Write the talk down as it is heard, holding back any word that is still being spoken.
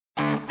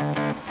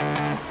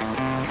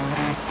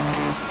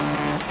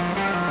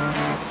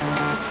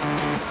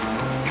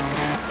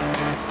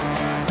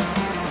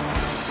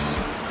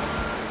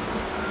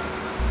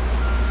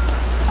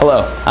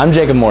I'm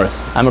Jacob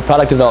Morris. I'm a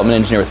product development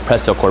engineer with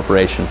Precaster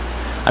Corporation.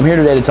 I'm here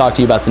today to talk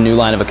to you about the new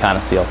line of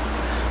Econoseal.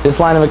 This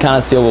line of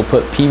Econoseal will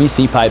put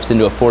PVC pipes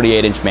into a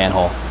 48-inch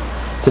manhole.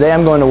 Today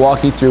I'm going to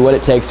walk you through what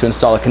it takes to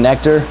install a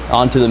connector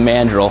onto the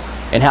mandrel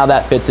and how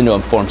that fits into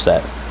a form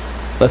set.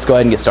 Let's go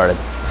ahead and get started.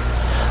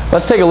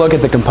 Let's take a look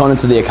at the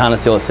components of the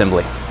Econoseal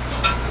assembly.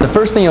 The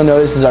first thing you'll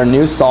notice is our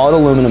new solid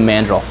aluminum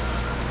mandrel.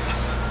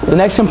 The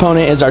next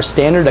component is our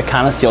standard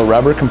Econoseal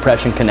rubber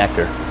compression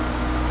connector.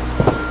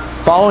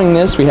 Following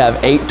this, we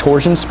have 8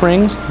 torsion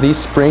springs. These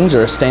springs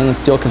are a stainless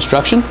steel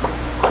construction.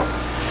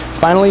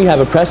 Finally, you have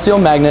a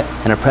Precaster magnet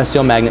and a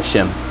Precaster magnet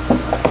shim.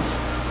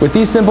 With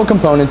these simple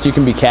components, you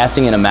can be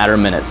casting in a matter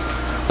of minutes.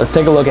 Let's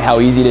take a look at how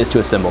easy it is to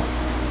assemble.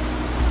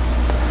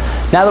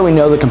 Now that we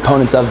know the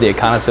components of the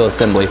Econoseal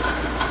assembly,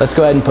 let's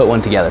go ahead and put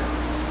one together.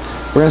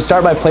 We're going to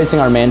start by placing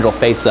our mandrel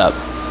face up.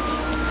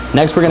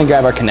 Next, we're going to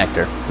grab our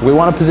connector. We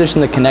want to position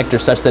the connector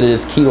such that it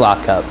is key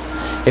lock up.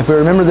 If we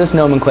remember this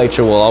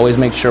nomenclature, we'll always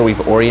make sure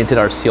we've oriented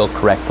our seal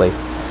correctly.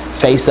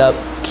 Face up,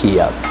 key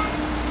up.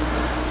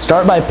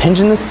 Start by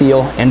pinching the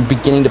seal and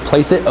beginning to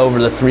place it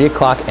over the 3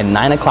 o'clock and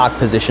 9 o'clock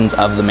positions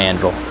of the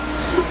mandrel.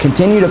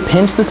 Continue to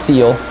pinch the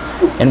seal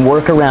and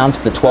work around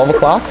to the 12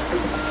 o'clock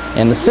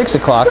and the 6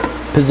 o'clock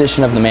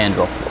position of the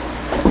mandrel.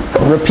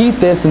 Repeat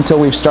this until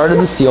we've started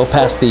the seal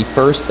past the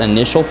first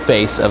initial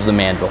face of the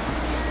mandrel.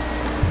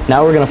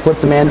 Now we're going to flip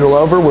the mandrel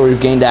over where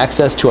we've gained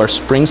access to our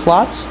spring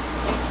slots.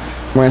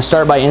 We're going to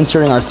start by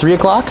inserting our 3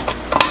 o'clock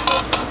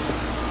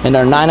and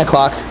our 9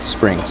 o'clock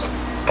springs.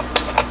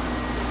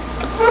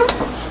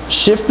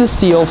 Shift the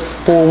seal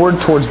forward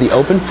towards the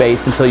open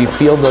face until you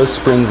feel those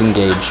springs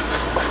engage.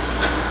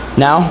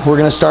 Now we're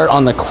going to start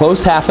on the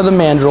close half of the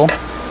mandrel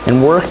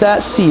and work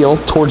that seal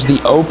towards the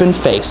open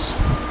face.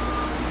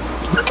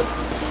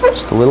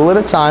 Just a little at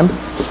a time.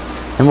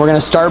 And we're going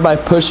to start by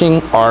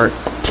pushing our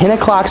 10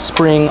 o'clock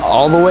spring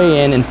all the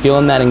way in and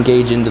feeling that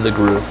engage into the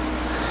groove.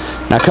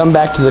 Now come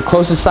back to the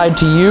closest side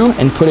to you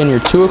and put in your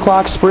 2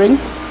 o'clock spring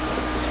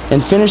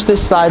and finish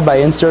this side by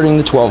inserting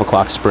the 12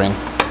 o'clock spring.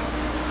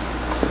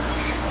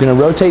 We're going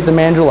to rotate the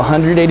mandrel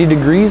 180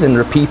 degrees and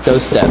repeat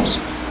those steps.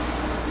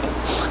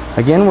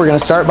 Again, we're going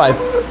to start by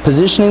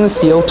positioning the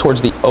seal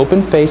towards the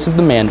open face of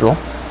the mandrel.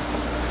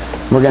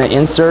 We're going to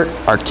insert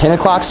our 10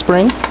 o'clock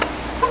spring.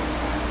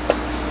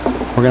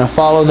 We're going to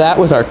follow that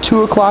with our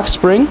 2 o'clock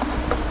spring.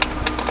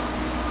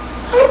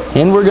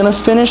 And we're going to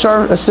finish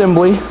our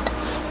assembly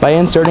by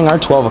inserting our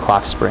 12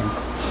 o'clock spring.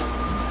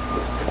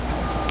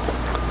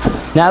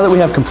 Now that we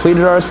have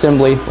completed our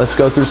assembly, let's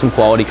go through some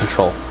quality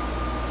control.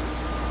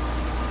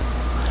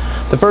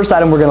 The first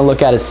item we're going to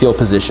look at is seal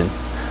position.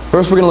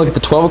 First, we're going to look at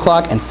the 12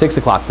 o'clock and 6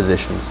 o'clock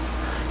positions.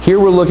 Here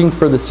we're looking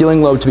for the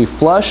sealing lobe to be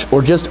flush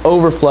or just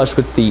over flush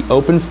with the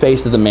open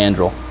face of the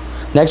mandrel.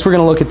 Next, we're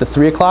going to look at the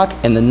 3 o'clock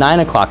and the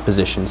 9 o'clock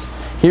positions.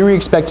 Here we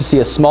expect to see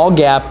a small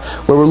gap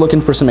where we're looking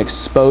for some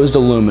exposed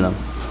aluminum.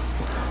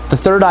 The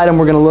third item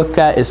we're going to look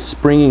at is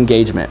spring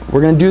engagement.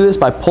 We're going to do this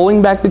by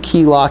pulling back the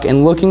key lock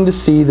and looking to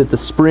see that the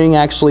spring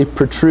actually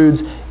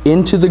protrudes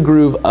into the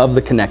groove of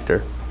the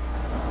connector.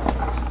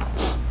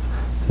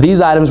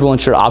 These items will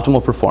ensure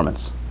optimal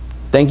performance.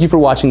 Thank you for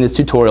watching this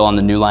tutorial on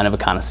the new line of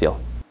Econoseal.